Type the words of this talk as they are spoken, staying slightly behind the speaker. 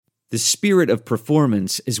The spirit of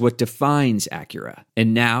performance is what defines Acura.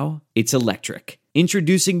 And now, it's electric.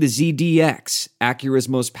 Introducing the ZDX, Acura's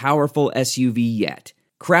most powerful SUV yet.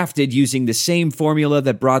 Crafted using the same formula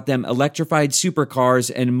that brought them electrified supercars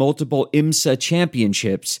and multiple IMSA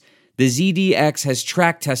championships, the ZDX has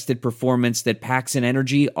track-tested performance that packs an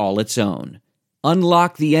energy all its own.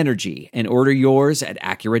 Unlock the energy and order yours at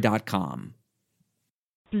Acura.com.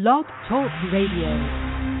 Blog Talk Radio.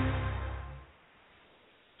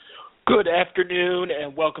 Good afternoon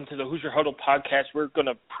and welcome to the Hoosier Huddle podcast. We're going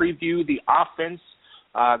to preview the offense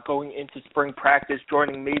going into spring practice.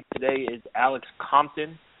 Joining me today is Alex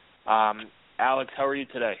Compton. Alex, how are you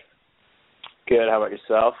today? Good. How about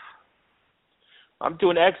yourself? I'm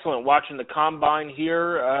doing excellent. Watching the combine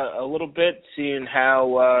here a little bit, seeing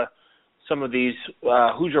how some of these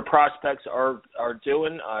Hoosier prospects are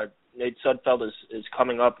doing. Nate Sudfeld is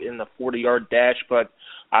coming up in the 40-yard dash, but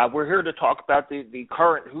we're here to talk about the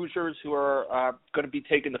current Hoosiers who are going to be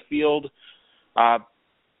taking the field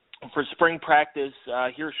for spring practice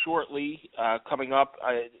here shortly. Coming up,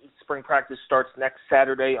 spring practice starts next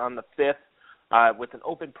Saturday on the 5th with an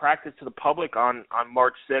open practice to the public on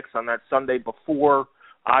March 6th, on that Sunday before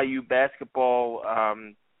IU basketball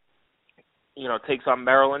takes on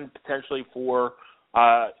Maryland potentially for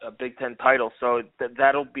a Big Ten title. So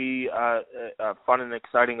that'll be a fun and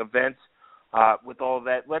exciting event. With all of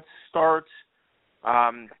that, let's start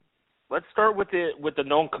with the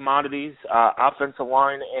known commodities, offensive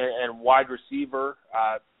line and wide receiver.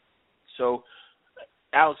 So,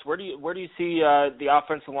 Alex, where do you see the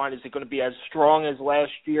offensive line? Is it going to be as strong as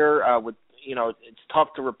last year? It's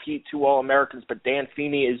tough to repeat two All-Americans, but Dan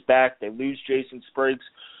Feeney is back. They lose Jason Spriggs,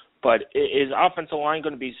 but is offensive line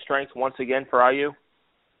going to be strength once again for IU?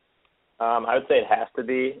 I would say it has to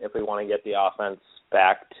be if we want to get the offense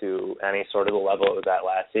back to any sort of the level it was at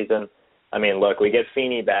last season. I mean, look, we get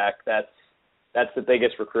Feeney back. That's the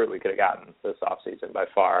biggest recruit we could have gotten this offseason by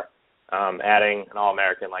far. Adding an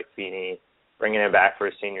All-American like Feeney, bringing him back for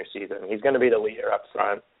his senior season. He's going to be the leader up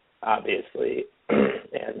front, obviously,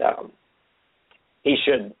 and he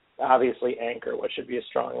should obviously anchor what should be a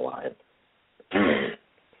strong line.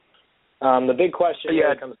 The big question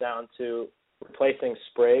really comes down to replacing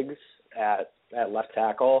Spriggs at left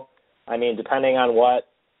tackle. I mean, depending on what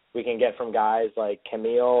we can get from guys like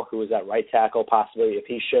Camille, who is at right tackle, possibly if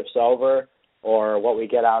he shifts over, or what we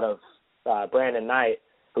get out of Brandon Knight,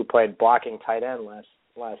 who played blocking tight end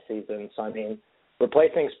last season. So, I mean,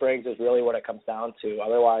 replacing Spriggs is really what it comes down to.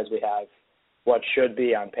 Otherwise, we have what should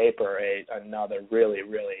be on paper another really,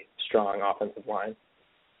 really strong offensive line.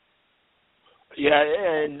 Yeah,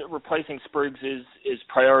 and replacing Spriggs is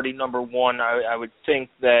priority number one. I would think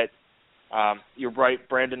that you're right,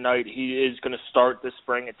 Brandon Knight, he is going to start this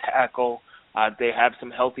spring at tackle. They have some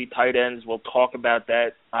healthy tight ends. We'll talk about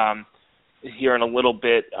that here in a little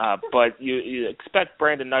bit. But you expect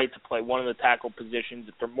Brandon Knight to play one of the tackle positions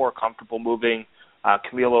if they're more comfortable moving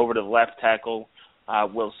Camille over to the left tackle.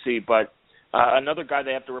 We'll see. But another guy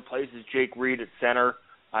they have to replace is Jake Reed at center.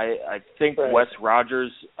 I think Wes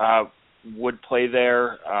Rogers would play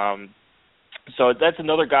there. So that's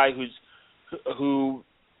another guy who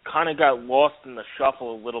kind of got lost in the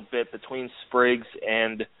shuffle a little bit between Spriggs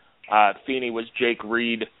and Feeney was Jake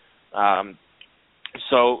Reed.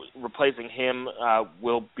 So replacing him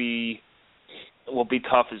will be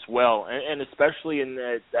tough as well, and especially in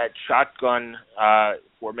that shotgun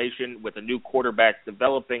formation with a new quarterback,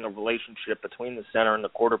 developing a relationship between the center and the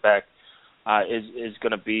quarterback is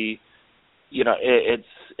going to be,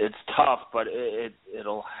 it's tough, but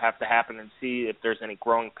it'll have to happen and see if there's any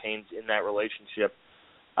growing pains in that relationship.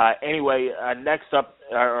 Anyway, next up,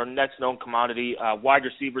 our next known commodity, wide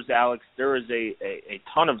receivers, Alex. There is a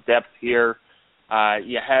ton of depth here.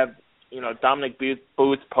 You have, Dominic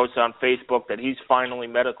Booth posted on Facebook that he's finally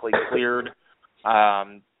medically cleared.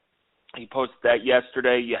 He posted that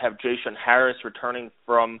yesterday. You have Jason Harris returning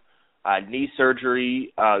from knee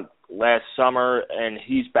surgery last summer, and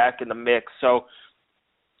he's back in the mix. So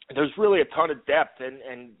there's really a ton of depth,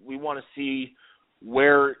 and we want to see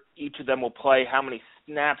where each of them will play, how many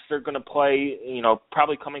snaps they're going to play.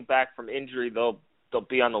 Probably coming back from injury, they'll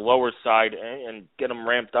be on the lower side and get them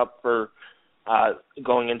ramped up for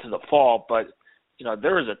going into the fall. But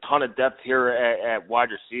there is a ton of depth here at wide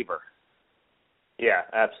receiver. Yeah,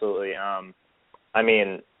 absolutely. I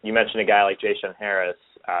mean, you mentioned a guy like Jason Harris.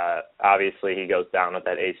 Obviously, he goes down with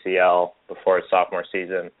that ACL before his sophomore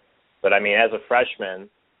season. But, I mean, as a freshman,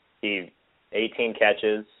 he 18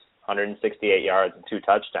 catches, 168 yards, and 2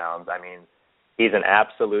 touchdowns. I mean, he's an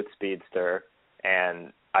absolute speedster.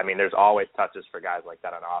 And, I mean, there's always touches for guys like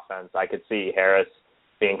that on offense. I could see Harris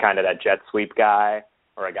being kind of that jet sweep guy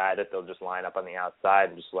or a guy that they'll just line up on the outside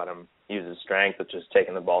and just let him use his strength, which is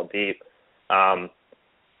taking the ball deep.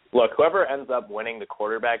 Look, whoever ends up winning the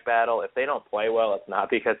quarterback battle, if they don't play well, it's not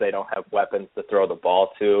because they don't have weapons to throw the ball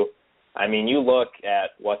to. I mean, you look at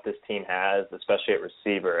what this team has, especially at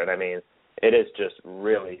receiver, and I mean, it is just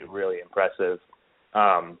really, really impressive.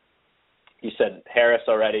 You said Harris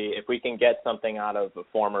already. If we can get something out of a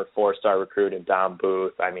former 4-star recruit in Dom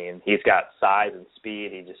Booth, I mean, he's got size and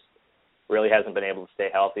speed. He just really hasn't been able to stay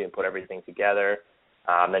healthy and put everything together.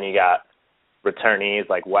 Then you got returnees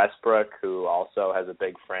like Westbrook, who also has a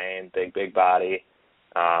big frame, big body.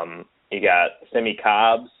 You got Simi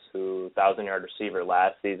Cobbs, who 1,000-yard receiver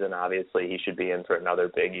last season. Obviously, he should be in for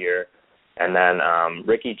another big year. And then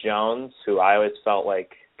Ricky Jones, who I always felt like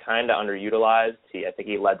kind of underutilized. I think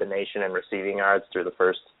he led the nation in receiving yards through the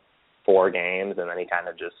first 4 games, and then he kind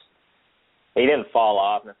of he didn't fall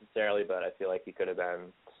off necessarily, but I feel like he could have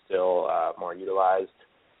been still more utilized.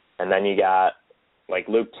 And then you got like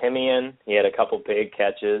Luke Timian. He had a couple big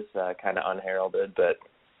catches, kind of unheralded, but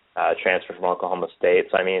transferred from Oklahoma State.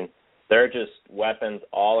 So, I mean, there are just weapons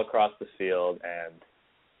all across the field, and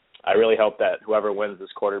I really hope that whoever wins this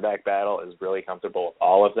quarterback battle is really comfortable with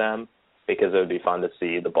all of them, because it would be fun to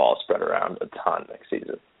see the ball spread around a ton next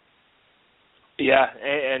season. Yeah,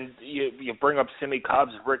 and you bring up Simi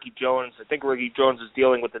Cobbs and Ricky Jones. I think Ricky Jones is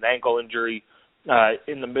dealing with an ankle injury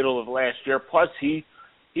in the middle of last year. Plus, he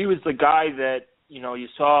was the guy that, you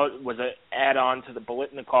saw was an add-on to the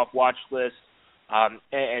Biletnikoff watch list,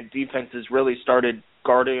 and defenses really started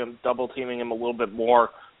guarding him, double-teaming him a little bit more.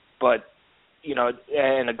 But,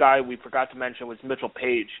 and a guy we forgot to mention was Mitchell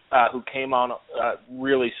Page, who came on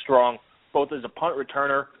really strong, both as a punt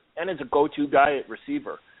returner and as a go-to guy at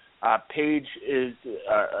receiver. Page is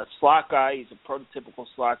a slot guy. He's a prototypical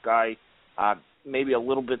slot guy, maybe a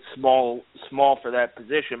little bit small for that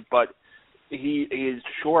position, but he is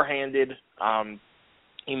sure-handed.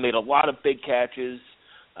 He made a lot of big catches,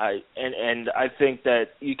 and I think that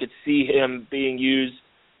you could see him being used.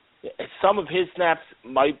 Some of his snaps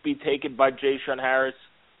might be taken by Ja'Shaun Harris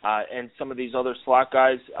and some of these other slot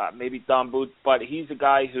guys, maybe Dom Booth, but he's a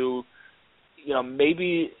guy who,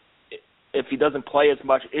 maybe if he doesn't play as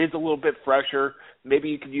much, is a little bit fresher. Maybe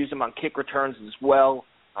you could use him on kick returns as well.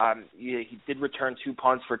 He did return 2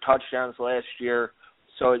 punts for touchdowns last year.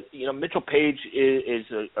 So, Mitchell Page is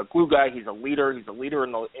a glue guy. He's a leader. He's a leader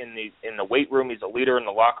in the weight room. He's a leader in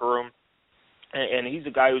the locker room. And he's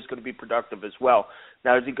a guy who's going to be productive as well.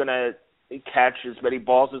 Now, is he going to catch as many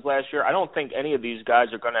balls as last year? I don't think any of these guys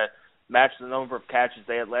are going to match the number of catches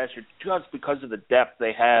they had last year, just because of the depth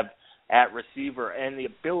they have at receiver and the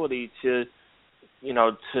ability to,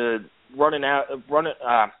 to run in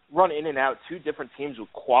and out 2 different teams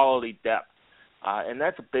with quality depth. And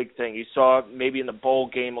that's a big thing. You saw maybe in the bowl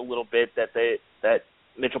game a little bit that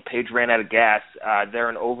Mitchell Page ran out of gas there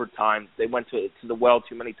in overtime. They went to the well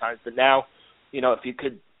too many times. But now, if you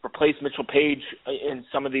could replace Mitchell Page in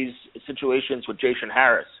some of these situations with Ja'Shaun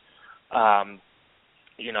Harris,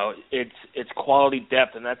 it's quality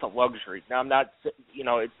depth, and that's a luxury. Now, I'm not,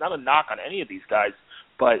 it's not a knock on any of these guys,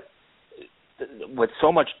 but with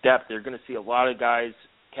so much depth, they're going to see a lot of guys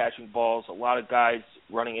catching balls, a lot of guys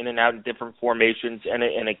running in and out in different formations, and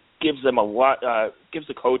it gives them gives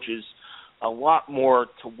the coaches a lot more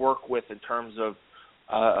to work with in terms of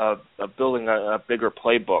building a bigger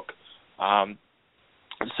playbook.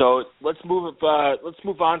 So let's move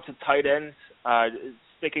on to tight ends.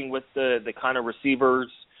 Sticking with the kind of receivers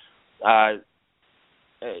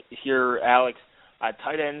here, Alex.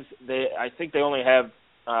 Tight ends, I think they only have.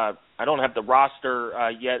 I don't have the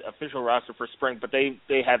roster yet, official roster for spring, but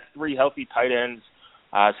they have 3 healthy tight ends,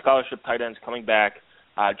 scholarship tight ends coming back.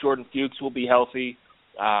 Jordan Fuchs will be healthy.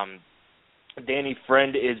 Danny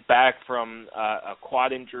Friend is back from a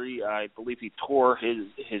quad injury. I believe he tore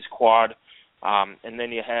his quad. And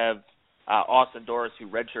then you have Austin Doris, who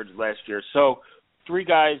redshirted last year. So 3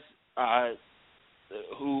 guys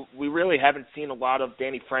who we really haven't seen a lot of.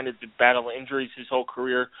 Danny Friend has been battling injuries his whole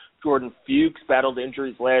career. Jordan Fuchs battled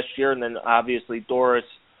injuries last year, and then obviously Doris,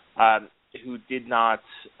 who did not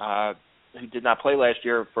play last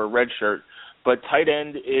year for a redshirt. But tight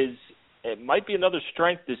end it might be another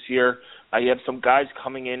strength this year. You have some guys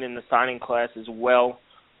coming in the signing class as well.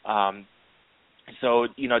 So,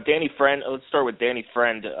 Danny Friend, let's start with Danny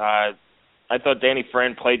Friend. I thought Danny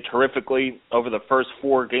Friend played terrifically over the first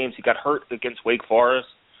 4 games. He got hurt against Wake Forest,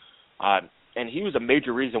 and he was a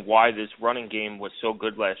major reason why this running game was so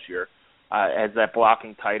good last year. As that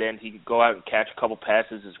blocking tight end, he could go out and catch a couple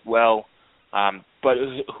passes as well. But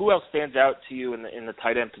who else stands out to you in the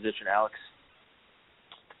tight end position, Alex?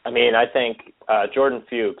 I mean, I think Jordan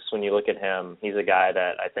Fuchs, when you look at him, he's a guy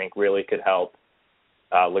that I think really could help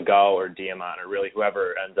Legault or Diamant or really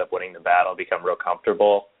whoever ends up winning the battle become real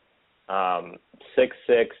comfortable. 6'6",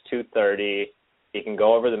 230. He can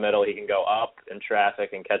go over the middle. He can go up in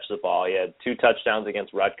traffic and catch the ball. He had 2 touchdowns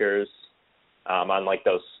against Rutgers on like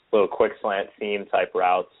those little quick slant seam type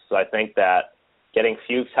routes. So I think that getting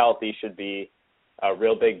Fuchs healthy should be a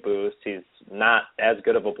real big boost. He's not as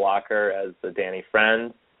good of a blocker as the Danny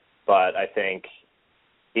Friend, but I think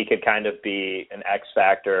he could kind of be an X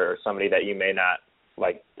factor or somebody that you may not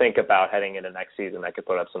like think about heading into next season that could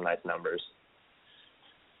put up some nice numbers.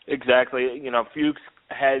 Exactly. You know, Fuchs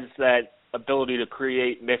has that ability to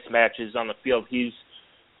create mismatches on the field. He's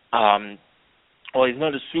he's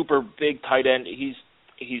not a super big tight end. He's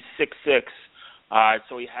 6'6",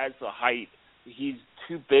 so he has the height. He's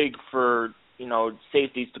too big for, you know,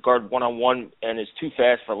 safeties to guard one-on-one and is too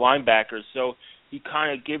fast for linebackers. So he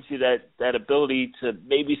kind of gives you that ability to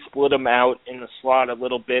maybe split him out in the slot a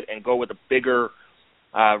little bit and go with a bigger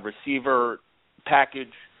receiver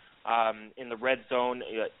package in the red zone.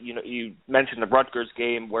 You know, you mentioned the Rutgers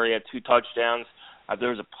game where he had 2 touchdowns. There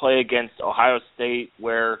was a play against Ohio State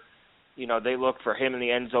where, you know, they looked for him in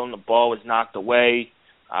the end zone. The ball was knocked away.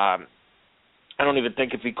 I don't even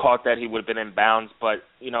think if he caught that he would have been in bounds. But,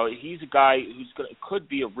 you know, he's a guy could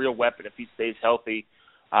be a real weapon if he stays healthy.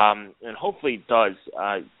 And hopefully he does,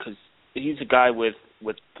 because he's a guy with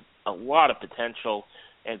a lot of potential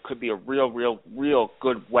and could be a real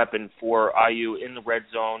good weapon for IU in the red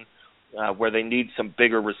zone where they need some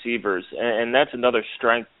bigger receivers. And that's another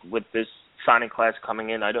strength with this signing class coming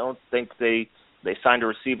in. I don't think they signed a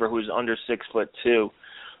receiver who's under 6'2".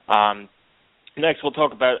 Next, we'll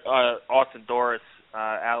talk about Austin Doris.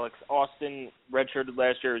 Alex, Austin redshirted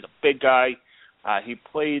last year. He's a big guy. He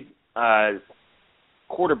played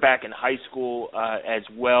quarterback in high school as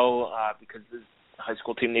well because his high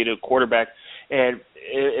school team needed a quarterback. And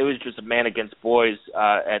it was just a man against boys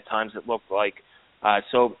at times, it looked like.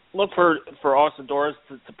 So look for Austin Doris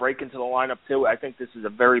to break into the lineup, too. I think this is a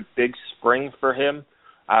very big spring for him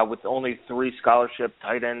with only 3 scholarship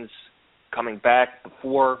tight ends coming back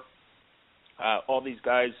before all these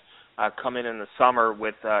guys come in the summer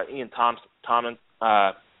with Ian Thompson,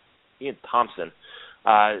 the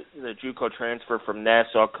JUCO transfer from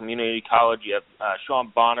Nassau Community College. You have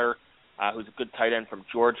Sean Bonner, who's a good tight end from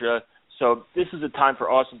Georgia. So this is a time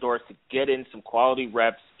for Austin Doris to get in some quality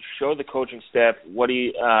reps, show the coaching staff what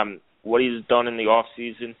he's done in the off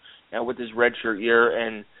season and with his redshirt year,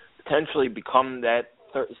 and potentially become that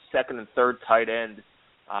second and third tight end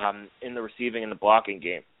in the receiving and the blocking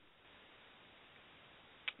game.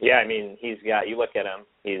 Yeah, I mean, you look at him,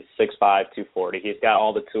 he's 6'5", 240. He's got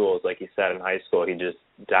all the tools, like you said, in high school. He just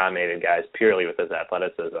dominated guys purely with his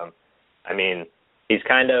athleticism. I mean, he's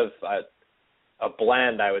kind of a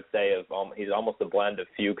blend, I would say, he's almost a blend of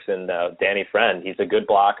Fuchs and Danny Friend. He's a good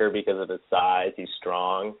blocker because of his size. He's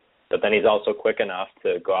strong, but then he's also quick enough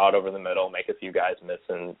to go out over the middle, make a few guys miss,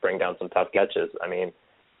 and bring down some tough catches. I mean,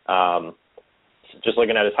 just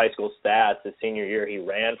looking at his high school stats, his senior year, he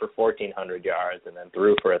ran for 1,400 yards and then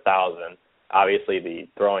threw for 1,000. Obviously, the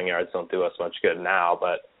throwing yards don't do us much good now,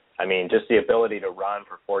 but, I mean, just the ability to run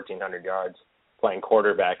for 1,400 yards playing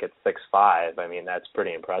quarterback at 6'5", I mean, that's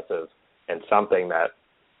pretty impressive and something that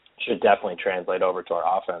should definitely translate over to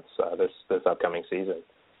our offense this upcoming season.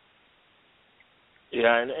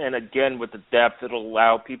 Yeah, and again, with the depth, it'll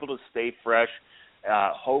allow people to stay fresh.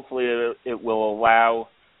 Hopefully it will allow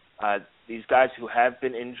these guys who have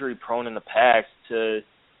been injury-prone in the past to,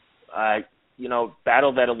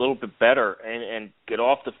 battle that a little bit better and get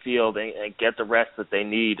off the field and get the rest that they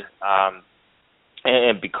need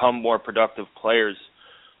and become more productive players.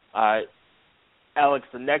 Alex,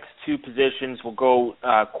 the next 2 positions will go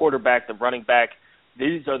quarterback, the running back.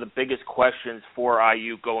 These are the biggest questions for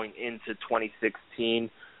IU going into 2016.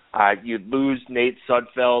 You'd lose Nate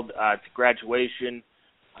Sudfeld to graduation.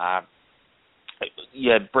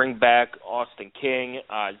 You bring back Austin King.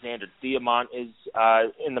 Xander Diamant is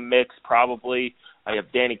in the mix probably. You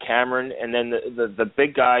have Danny Cameron. And then the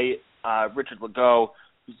big guy, Richard Legault,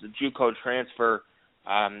 who's the JUCO transfer.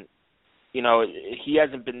 He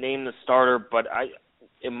hasn't been named the starter, but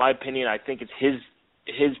in my opinion, I think it's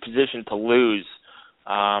his position to lose.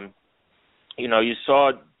 You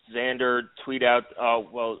saw Xander tweet out,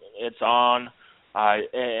 it's on,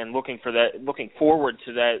 and looking forward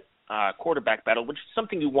to that quarterback battle, which is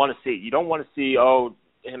something you want to see. You don't want to see,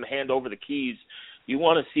 him hand over the keys. You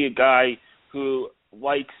want to see a guy who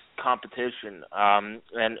likes competition and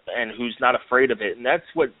who's not afraid of it. And that's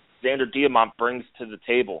what Xander Diamant brings to the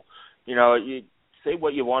table. You say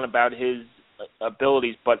what you want about his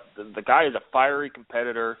abilities, but the guy is a fiery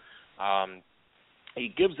competitor.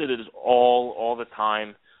 He gives it his all the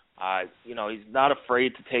time. He's not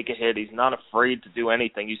afraid to take a hit. He's not afraid to do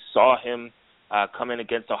anything. You saw him come in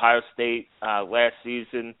against Ohio State last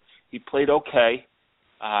season. He played okay.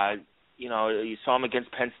 You saw him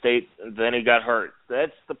against Penn State, then he got hurt.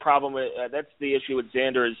 That's the problem. That's the issue with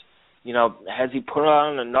Xander is, has he put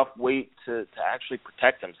on enough weight to actually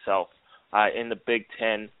protect himself in the Big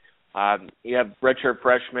Ten? You have redshirt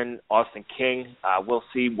freshman Austin King. We'll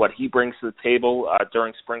see what he brings to the table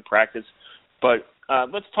during spring practice. But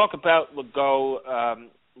let's talk about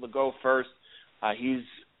Legault first. He's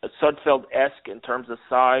Sudfeld-esque in terms of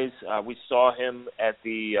size. We saw him at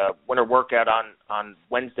the winter workout on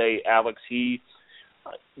Wednesday, Alex. He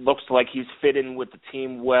looks like he's fit in with the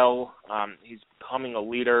team well. He's becoming a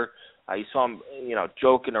leader. You saw him,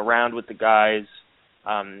 joking around with the guys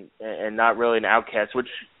and not really an outcast, which,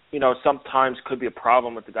 sometimes could be a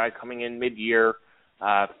problem with the guy coming in mid-year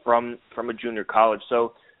from a junior college.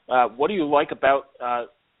 So what do you like about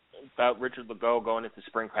Richard Legault going into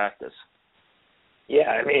spring practice? Yeah,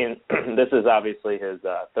 I mean, this is obviously his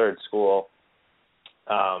third school,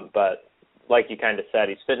 but like you kind of said,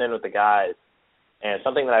 he's fitting in with the guys. And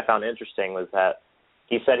something that I found interesting was that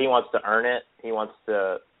he said he wants to earn it. He wants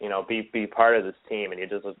to, be part of this team, and he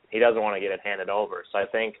doesn't want to get it handed over. So I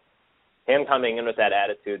think him coming in with that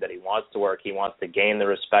attitude that he wants to work, he wants to gain the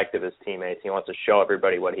respect of his teammates, he wants to show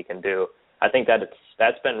everybody what he can do. I think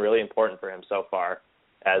that's been really important for him so far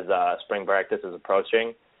as spring practice is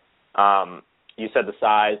approaching. You said the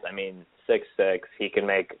size. I mean, 6'6", he can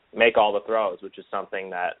make all the throws, which is something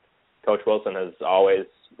that Coach Wilson has always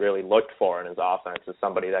really looked for in his offense, is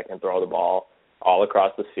somebody that can throw the ball all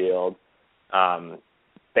across the field.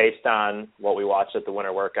 Based on what we watched at the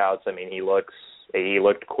winter workouts, I mean, he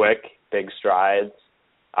looked quick, big strides.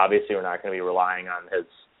 Obviously, we're not going to be relying on his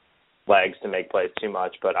legs to make plays too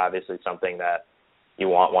much, but obviously something that you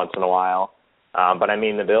want once in a while. But, I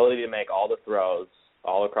mean, the ability to make all the throws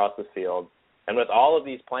all across the field, and with all of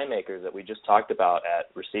these playmakers that we just talked about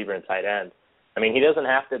at receiver and tight end, I mean, he doesn't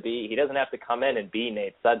have to come in and be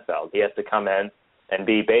Nate Sudfeld. He has to come in and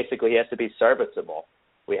he has to be serviceable.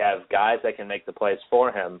 We have guys that can make the plays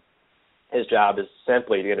for him. His job is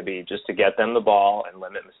simply going to be just to get them the ball and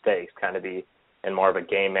limit mistakes, kind of be in more of a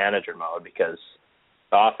game manager mode, because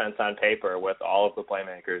the offense on paper with all of the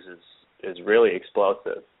playmakers is really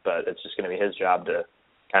explosive, but it's just going to be his job to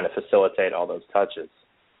kind of facilitate all those touches.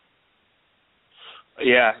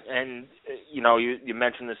 Yeah, and you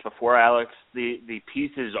mentioned this before, Alex. The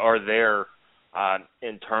pieces are there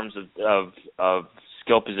in terms of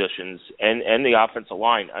skill positions and the offensive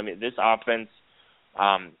line. I mean, this offense,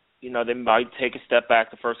 they might take a step back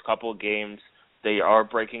the first couple of games. They are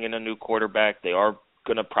breaking in a new quarterback. They are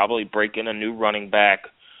going to probably break in a new running back,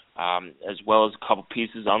 as well as a couple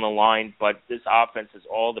pieces on the line. But this offense has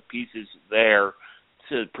all the pieces there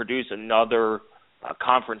to produce another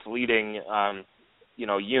conference-leading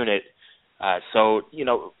unit. So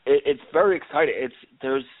it's very exciting.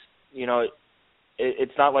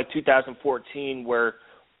 It's not like 2014 where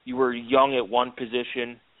you were young at one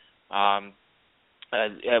position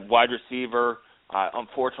at wide receiver.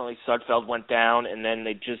 Unfortunately, Sudfeld went down, and then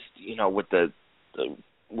they just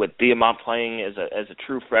with Diamont playing as a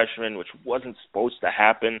true freshman, which wasn't supposed to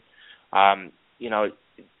happen.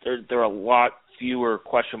 There are a lot fewer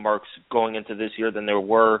question marks going into this year than there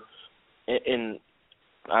were in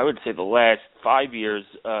I would say the last 5 years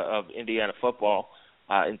of Indiana football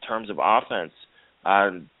in terms of offense.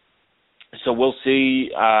 So we'll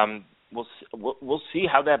see. We'll see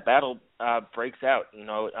how that battle breaks out.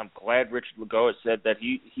 I'm glad Richard Legault has said that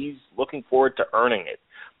he's looking forward to earning it.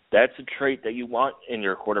 That's a trait that you want in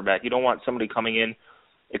your quarterback. You don't want somebody coming in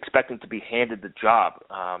expecting to be handed the job.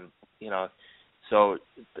 So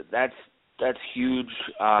that's huge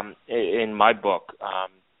in my book.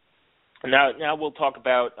 Now we'll talk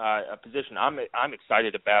about a position I'm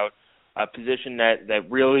excited about, a position that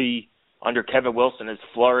really under Kevin Wilson has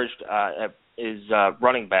flourished, is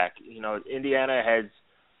running back. Indiana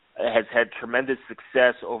has had tremendous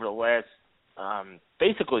success over the last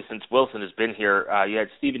basically since Wilson has been here. You had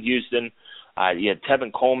Stephen Houston, you had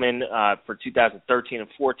Tevin Coleman for 2013 and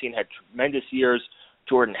 14, had tremendous years.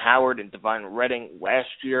 Jordan Howard and Devine Redding last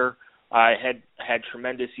year had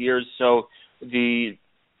tremendous years. So I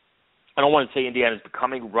don't want to say Indiana's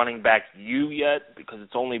becoming running back U yet, because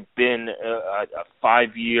it's only been a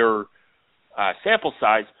 5-year sample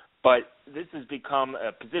size, but this has become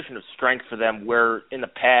a position of strength for them where in the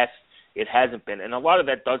past it hasn't been. And a lot of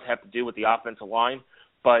that does have to do with the offensive line,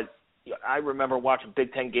 but I remember watching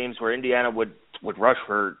Big Ten games where Indiana would rush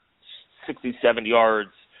for 67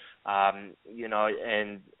 yards, and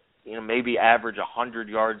maybe average 100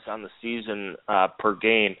 yards on the season per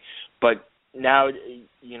game. But now,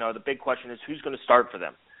 the big question is who's going to start for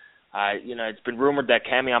them. It's been rumored that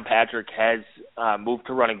Camion Patrick has moved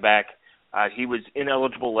to running back. He was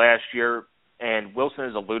ineligible last year, and Wilson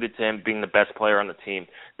has alluded to him being the best player on the team.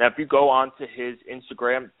 Now, if you go on to his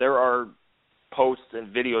Instagram, there are posts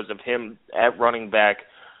and videos of him at running back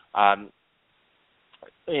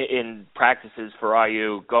in practices for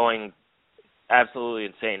IU going absolutely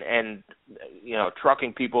insane and,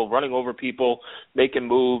 trucking people, running over people, making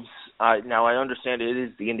moves. Now, I understand it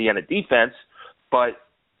is the Indiana defense, but,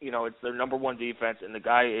 it's their number one defense, and the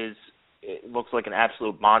guy looks like an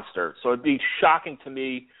absolute monster. So it'd be shocking to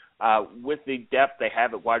me with the depth they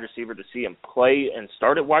have at wide receiver to see him play and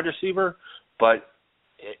start at wide receiver, but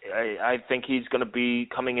I think he's going to be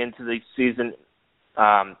coming into the season,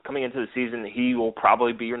 he will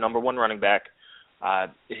probably be your number one running back.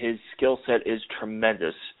 His skill set is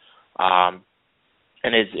tremendous, and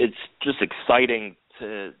it's just exciting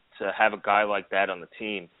to have a guy like that on the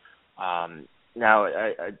team. Now,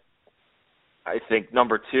 I think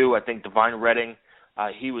number two, Divine Redding,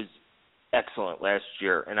 he was excellent last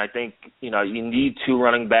year, and I think you need two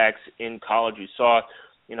running backs in college. You saw,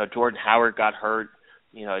 Jordan Howard got hurt.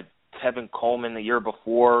 Tevin Coleman the year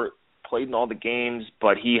before played in all the games,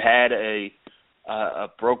 but he had a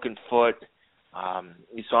broken foot.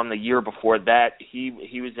 You saw him the year before that.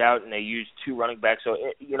 He was out, and they used two running backs. So,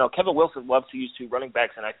 Kevin Wilson loves to use two running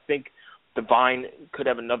backs, and I think Divine could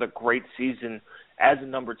have another great season as a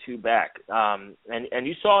number two back. And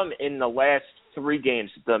you saw him in the last three games,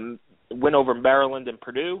 the win over Maryland and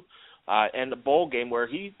Purdue, and the bowl game where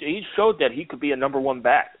he showed that he could be a number one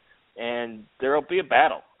back. And there will be a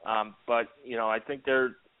battle. But, I think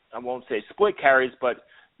I won't say split carries, but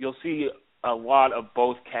you'll see a lot of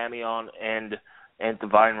both Camion and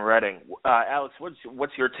Divine Redding. Alex,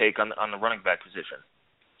 what's your take on the running back position?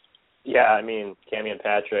 Yeah, Camion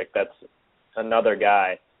Patrick, that's another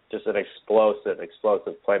guy, just an explosive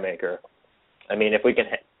playmaker. If we can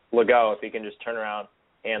if he can just turn around,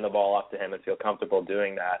 hand the ball off to him and feel comfortable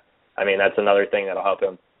doing that, that's another thing that'll help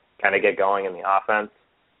him kind of get going in the offense.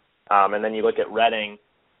 And then you look at Redding,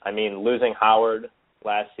 losing Howard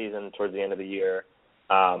last season towards the end of the year,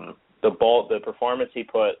 the performance he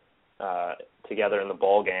put together in the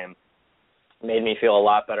bowl game made me feel a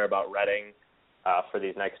lot better about Redding for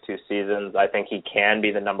these next two seasons. I think he can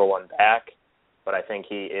be the number one back, but I think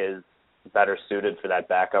he is better suited for that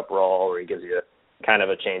backup role where he gives you kind of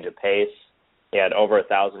a change of pace. He had over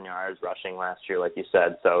 1,000 yards rushing last year, like you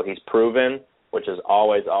said, so he's proven, which is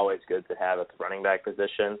always good to have at the running back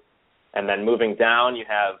position. And then moving down, you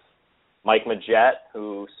have Mike Majette,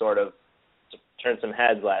 who sort of turned some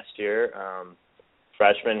heads last year.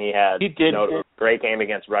 Freshman, he did a great game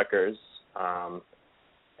against Rutgers.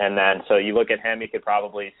 And then, so you look at him, he could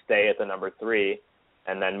probably stay at the number three.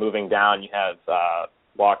 And then moving down, you have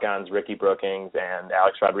walk-ons Ricky Brookings and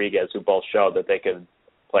Alex Rodriguez, who both showed that they could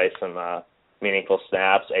play some meaningful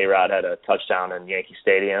snaps. A-Rod had a touchdown in Yankee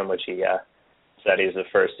Stadium, which he said he was the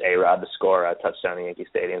first A-Rod to score a touchdown in Yankee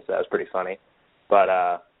Stadium, so that was pretty funny. But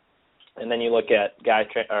and then you look at guys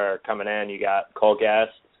coming in, you got Colgast.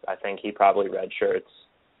 I think he probably redshirts.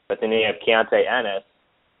 But then you have Keontae Ennis,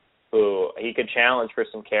 who he could challenge for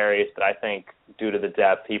some carries, but I think due to the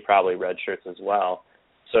depth, he probably redshirts as well.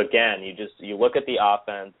 So again, you look at the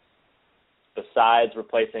offense. Besides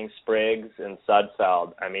replacing Spriggs and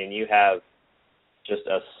Sudfeld, you have just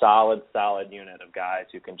a solid unit of guys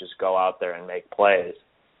who can just go out there and make plays.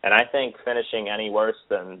 And I think finishing any worse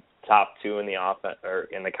than top two in the offense or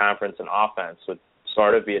in the conference in offense would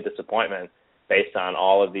sort of be a disappointment based on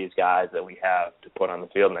all of these guys that we have to put on the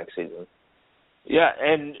field next season. Yeah,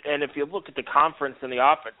 and if you look at the conference and the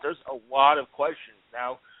offense, there's a lot of questions.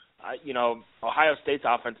 Now, Ohio State's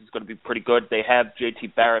offense is going to be pretty good. They have J.T.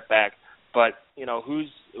 Barrett back, but,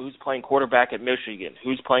 who's playing quarterback at Michigan?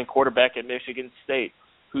 Who's playing quarterback at Michigan State?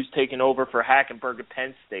 Who's taking over for Hackenberg at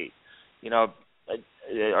Penn State?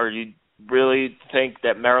 Or you really think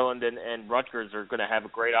that Maryland and Rutgers are going to have a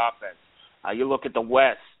great offense? You look at the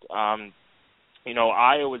West.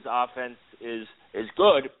 Iowa's offense is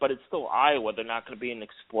good, but it's still Iowa. They're not going to be an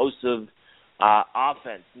explosive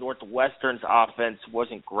offense. Northwestern's offense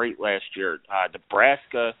wasn't great last year.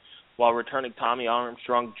 Nebraska, while returning Tommy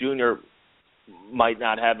Armstrong Jr., might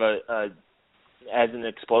not have as an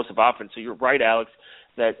explosive offense. So you're right, Alex,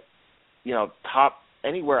 that top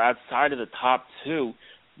anywhere outside of the top two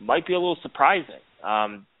might be a little surprising.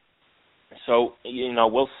 So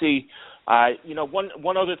we'll see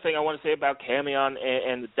One other thing I want to say about Camion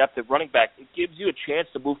and the depth at running back, it gives you a chance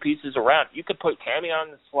to move pieces around. You could put Camion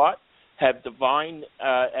in the slot, have Divine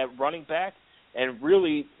at running back, and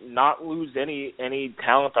really not lose any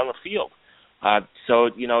talent on the field. So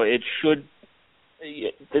it should.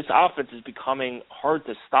 This offense is becoming hard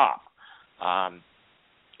to stop.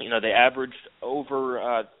 They averaged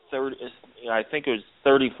over 30. I think it was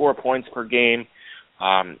 34 points per game,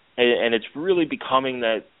 and it's really becoming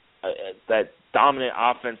that dominant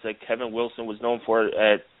offense that Kevin Wilson was known for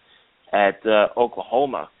at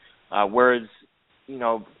Oklahoma. Whereas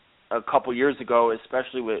a couple years ago,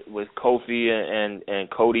 especially with Kofi and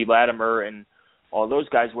Cody Latimer and all those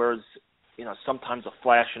guys, whereas sometimes a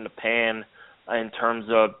flash in the pan in terms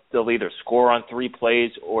of they'll either score on 3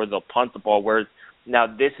 plays or they'll punt the ball. Whereas now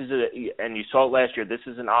this is and you saw it last year, this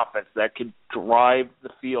is an offense that could drive the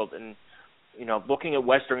field. And looking at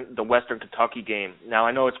the Western Kentucky game, now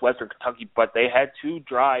I know it's Western Kentucky, but they had 2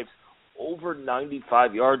 drives over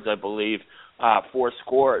 95 yards, I believe, 4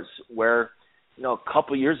 scores, where a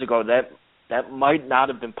couple years ago that might not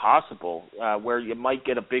have been possible, where you might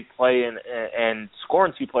get a big play and score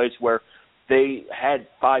in 2 plays, where they had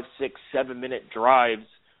 5, 6, 7-minute drives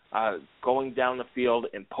going down the field,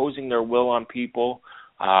 imposing their will on people.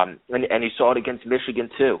 And you saw it against Michigan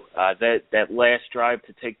too. That last drive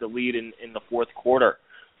to take the lead in the fourth quarter.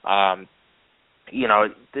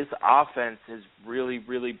 This offense has really,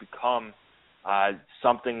 really become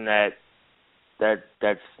something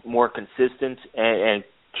that's more consistent and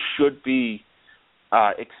should be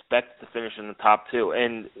expected to finish in the top 2.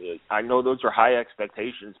 And I know those are high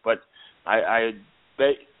expectations, but I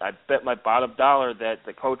bet my bottom dollar that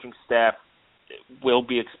the coaching staff will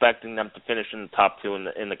be expecting them to finish in the top 2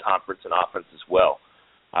 in the conference in offense as well.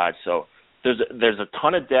 So there's a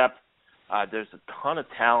ton of depth. There's a ton of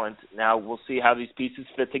talent. Now we'll see how these pieces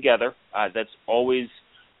fit together. That's always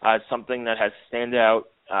something that has to stand out.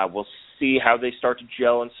 We'll see how they start to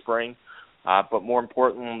gel in spring. But more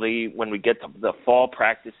importantly, when we get to the fall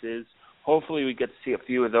practices, hopefully we get to see a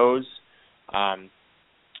few of those.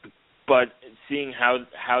 But seeing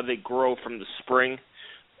how they grow from the spring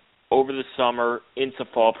over the summer into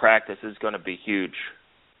fall practice is going to be huge.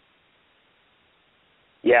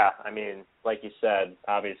 Yeah, I mean, like you said,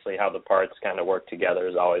 obviously how the parts kind of work together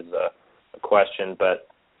is always a question. But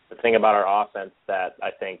the thing about our offense that I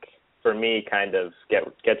think, for me, kind of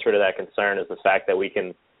gets rid of that concern is the fact that we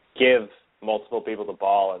can give multiple people the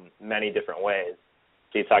ball in many different ways.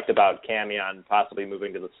 So you talked about Camion possibly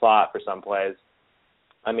moving to the slot for some plays.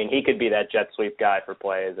 I mean, he could be that jet sweep guy for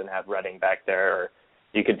plays and have Redding back there, or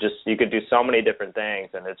you could do so many different things,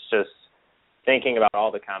 and it's just thinking about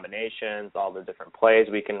all the combinations, all the different plays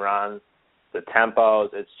we can run, the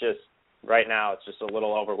tempos. It's just, right now, it's just a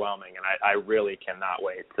little overwhelming, and I really cannot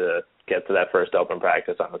wait to get to that first open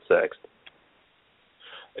practice on the 6th.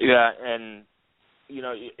 Yeah, and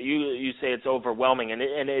you say it's overwhelming, and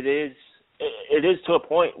it is to a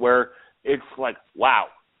point where it's like, wow,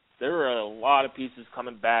 there are a lot of pieces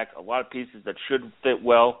coming back, a lot of pieces that should fit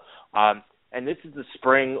well. And this is the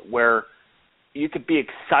spring where you could be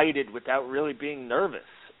excited without really being nervous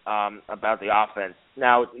about the offense.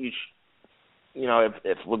 Now, if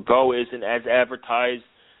Legault isn't as advertised,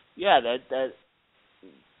 yeah, that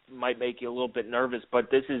might make you a little bit nervous.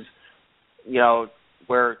 But this is,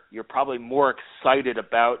 where you're probably more excited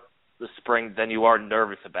about the spring than you are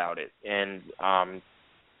nervous about it. And,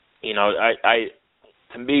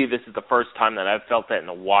 to me, this is the first time that I've felt that in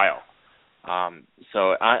a while.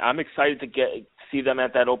 So I'm excited to see them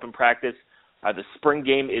at that open practice. The spring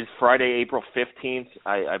game is Friday, April 15th.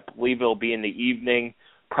 I believe it'll be in the evening,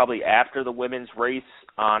 probably after the women's race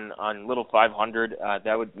on Little 500.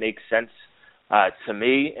 That would make sense to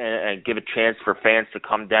me, and give a chance for fans to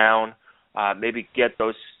come down, maybe get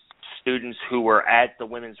those students who were at the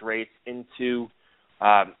women's race into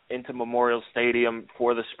Memorial Stadium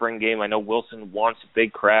for the spring game. I know Wilson wants a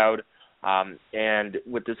big crowd. And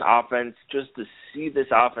with this offense, just to see this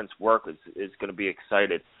offense work is going to be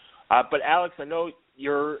excited. But Alex, I know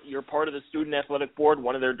you're part of the student athletic board,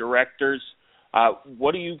 one of their directors.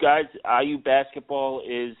 What do you guys? IU basketball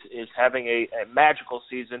is having a magical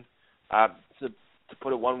season. To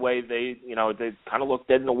put it one way, they kind of looked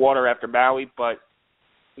dead in the water after Maui, but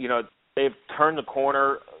they've turned the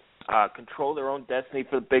corner, control their own destiny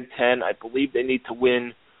for the Big Ten. I believe they need to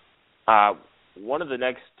win one of the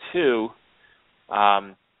next 2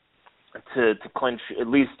 to clinch at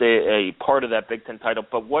least a part of that Big Ten title.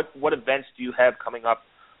 But what events do you have coming up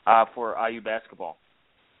for IU basketball?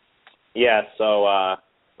 Yeah, so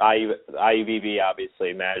IUBB,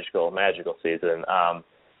 obviously, magical season.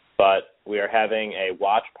 but we are having a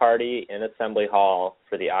watch party in Assembly Hall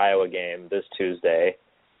for the Iowa game this Tuesday.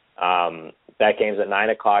 That game's at 9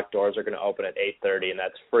 o'clock. Doors are going to open at 8:30, and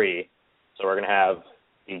that's free. So we're going to have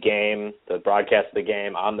the broadcast of the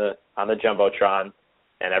game on the Jumbotron,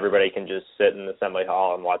 and everybody can just sit in Assembly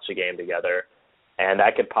Hall and watch the game together. And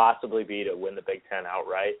that could possibly be to win the Big Ten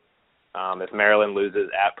outright. If Maryland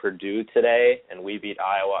loses at Purdue today and we beat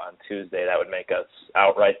Iowa on Tuesday, that would make us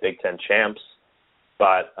outright Big Ten champs.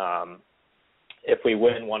 But if we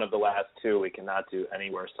win one of the last two, we cannot do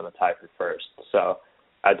any worse than a tie for first. So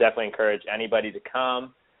I definitely encourage anybody to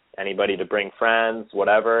come, anybody to bring friends,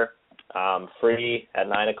 whatever. Free at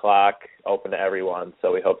 9 o'clock, open to everyone.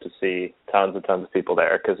 So we hope to see tons and tons of people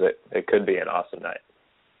there because it could be an awesome night.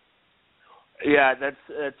 Yeah, that's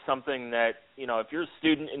something that, if you're a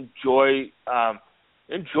student, enjoy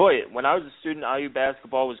it. When I was a student, IU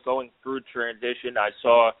basketball was going through transition. I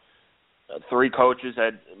saw three coaches.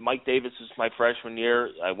 Mike Davis was my freshman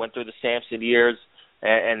year. I went through the Sampson years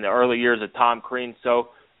and the early years of Tom Crean. So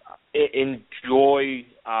enjoy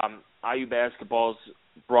IU basketball's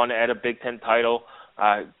run at a Big Ten title.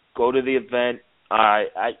 Go to the event.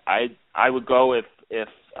 I would go if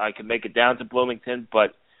I could make it down to Bloomington,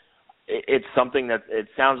 but it's something that it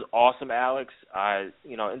sounds awesome, Alex. And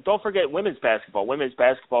don't forget women's basketball. Women's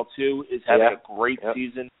basketball too is having a great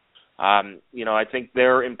season. I think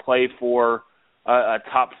they're in play for a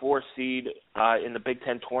top 4 seed in the Big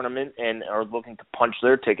Ten tournament and are looking to punch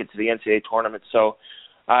their ticket to the NCAA tournament. So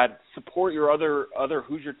support your other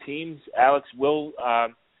Hoosier teams. Alex will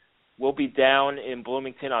be down in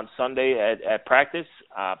Bloomington on Sunday at practice.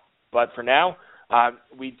 But for now,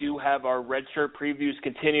 we do have our red shirt previews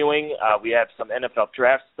continuing. We have some NFL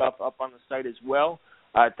draft stuff up on the site as well.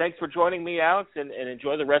 Thanks for joining me, Alex, and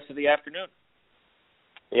enjoy the rest of the afternoon.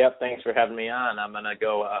 Yep, thanks for having me on. I'm going to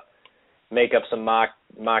go make up some mock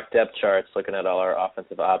depth charts looking at all our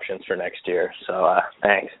offensive options for next year. So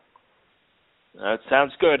thanks. That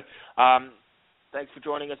sounds good. Thanks for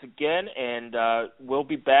joining us again, and we'll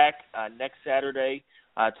be back next Saturday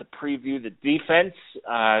to preview the defense.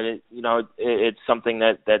 It's something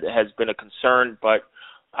that has been a concern, but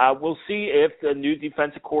we'll see if the new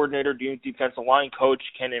defensive coordinator, new defensive line coach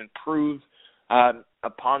can improve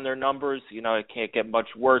upon their numbers. It can't get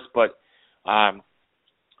much worse, but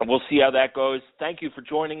we'll see how that goes. Thank you for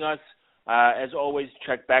joining us. As always,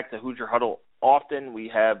 check back the Hoosier Huddle often. We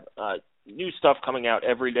have new stuff coming out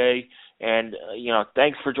every day. And,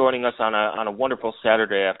 thanks for joining us on a wonderful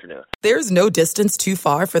Saturday afternoon. There's no distance too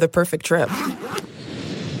far for the perfect trip.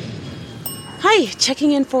 Hi,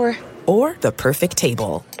 checking in for... Or the perfect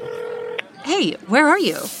table. Hey, where are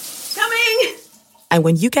you? Coming! And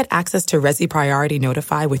when you get access to Resi Priority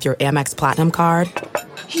Notify with your Amex Platinum card...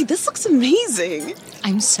 Hey, this looks amazing.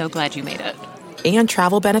 I'm so glad you made it. And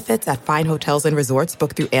travel benefits at fine hotels and resorts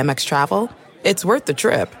booked through Amex Travel, it's worth the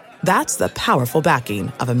trip. That's the powerful backing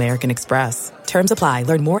of American Express. Terms apply.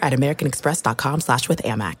 Learn more at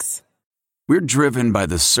americanexpress.com/withAmex. We're driven by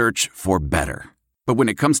the search for better. But when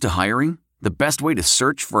it comes to hiring, the best way to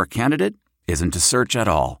search for a candidate isn't to search at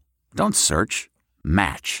all. Don't search.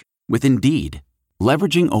 Match. With Indeed.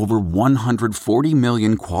 Leveraging over 140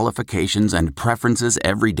 million qualifications and preferences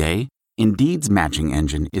every day, Indeed's matching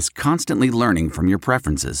engine is constantly learning from your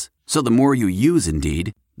preferences. So the more you use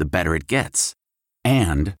Indeed, the better it gets.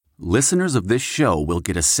 And listeners of this show will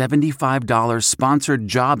get a $75 sponsored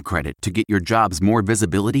job credit to get your jobs more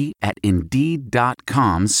visibility at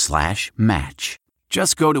Indeed.com/match.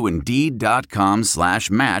 Just go to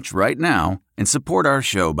Indeed.com/match right now and support our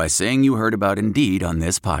show by saying you heard about Indeed on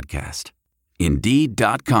this podcast.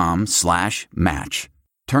 Indeed.com/match.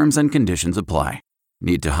 Terms and conditions apply.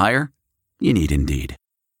 Need to hire? You need Indeed.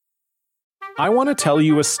 I want to tell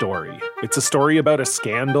you a story. It's a story about a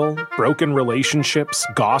scandal, broken relationships,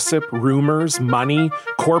 gossip, rumors, money,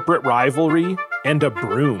 corporate rivalry, and a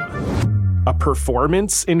broom. A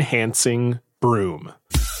performance-enhancing broom.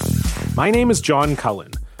 My name is John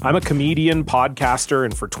Cullen. I'm a comedian, podcaster,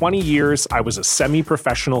 and for 20 years, I was a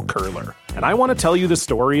semi-professional curler. And I want to tell you the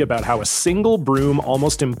story about how a single broom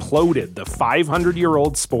almost imploded the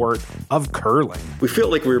 500-year-old sport of curling. We felt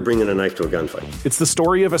like we were bringing a knife to a gunfight. It's the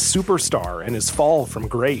story of a superstar and his fall from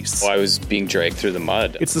grace. I was being dragged through the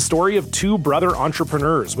mud. It's the story of two brother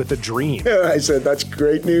entrepreneurs with a dream. I said, that's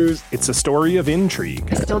great news. It's a story of intrigue.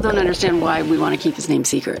 I still don't understand why we want to keep his name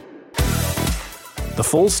secret. The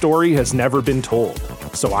full story has never been told,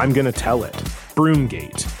 so I'm going to tell it.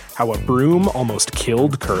 Broomgate, how a broom almost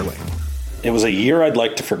killed curling. It was a year I'd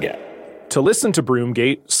like to forget. To listen to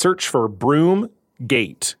Broomgate, search for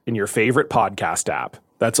Broomgate in your favorite podcast app.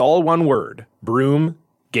 That's all one word,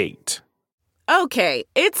 Broomgate. Okay,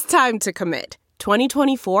 it's time to commit.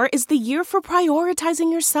 2024 is the year for prioritizing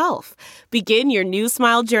yourself. Begin your new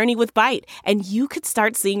smile journey with Byte, and you could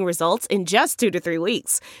start seeing results in just 2 to 3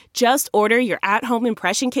 weeks. Just order your at-home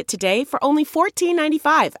impression kit today for only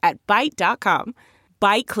 $14.95 at Byte.com.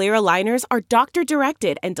 Byte Clear aligners are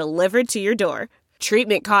doctor-directed and delivered to your door.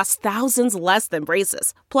 Treatment costs thousands less than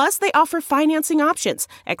braces. Plus, they offer financing options,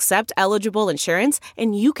 accept eligible insurance,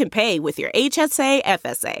 and you can pay with your HSA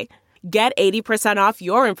FSA. Get 80% off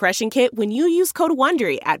your impression kit when you use code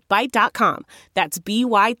WONDERY at Byte.com. That's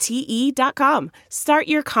BYTE.com. Start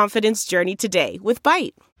your confidence journey today with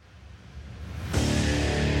Byte.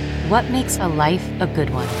 What makes a life a good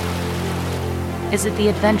one? Is it the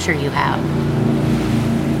adventure you have?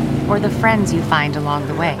 Or the friends you find along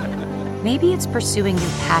the way? Maybe it's pursuing your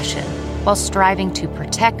passion while striving to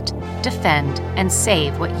protect, defend, and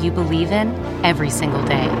save what you believe in every single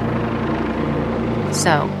day.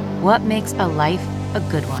 So, what makes a life a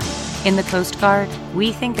good one? In the Coast Guard,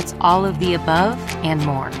 we think it's all of the above and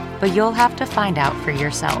more, but you'll have to find out for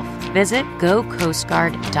yourself. Visit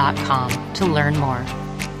gocoastguard.com to learn more.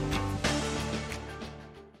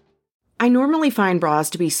 I normally find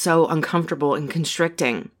bras to be so uncomfortable and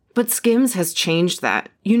constricting, but Skims has changed that.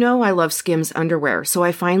 You know I love Skims underwear, so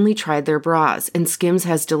I finally tried their bras, and Skims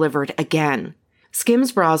has delivered again.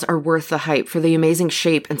 Skims bras are worth the hype for the amazing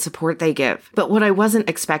shape and support they give, but what I wasn't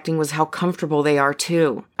expecting was how comfortable they are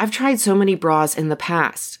too. I've tried so many bras in the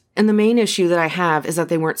past, and the main issue that I have is that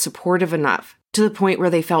they weren't supportive enough, to the point where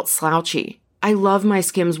they felt slouchy. I love my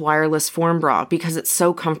Skims wireless form bra because it's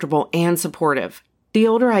so comfortable and supportive. The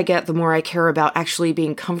older I get, the more I care about actually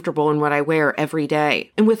being comfortable in what I wear every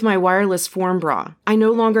day. And with my wireless form bra, I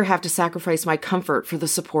no longer have to sacrifice my comfort for the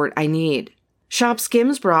support I need. Shop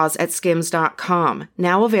Skims bras at skims.com,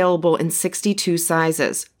 now available in 62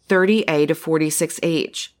 sizes, 30A to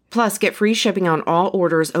 46H. Plus, get free shipping on all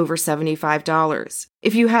orders over $75.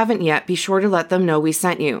 If you haven't yet, be sure to let them know we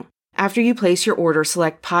sent you. After you place your order,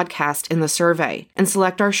 select podcast in the survey and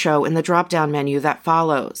select our show in the drop-down menu that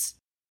follows.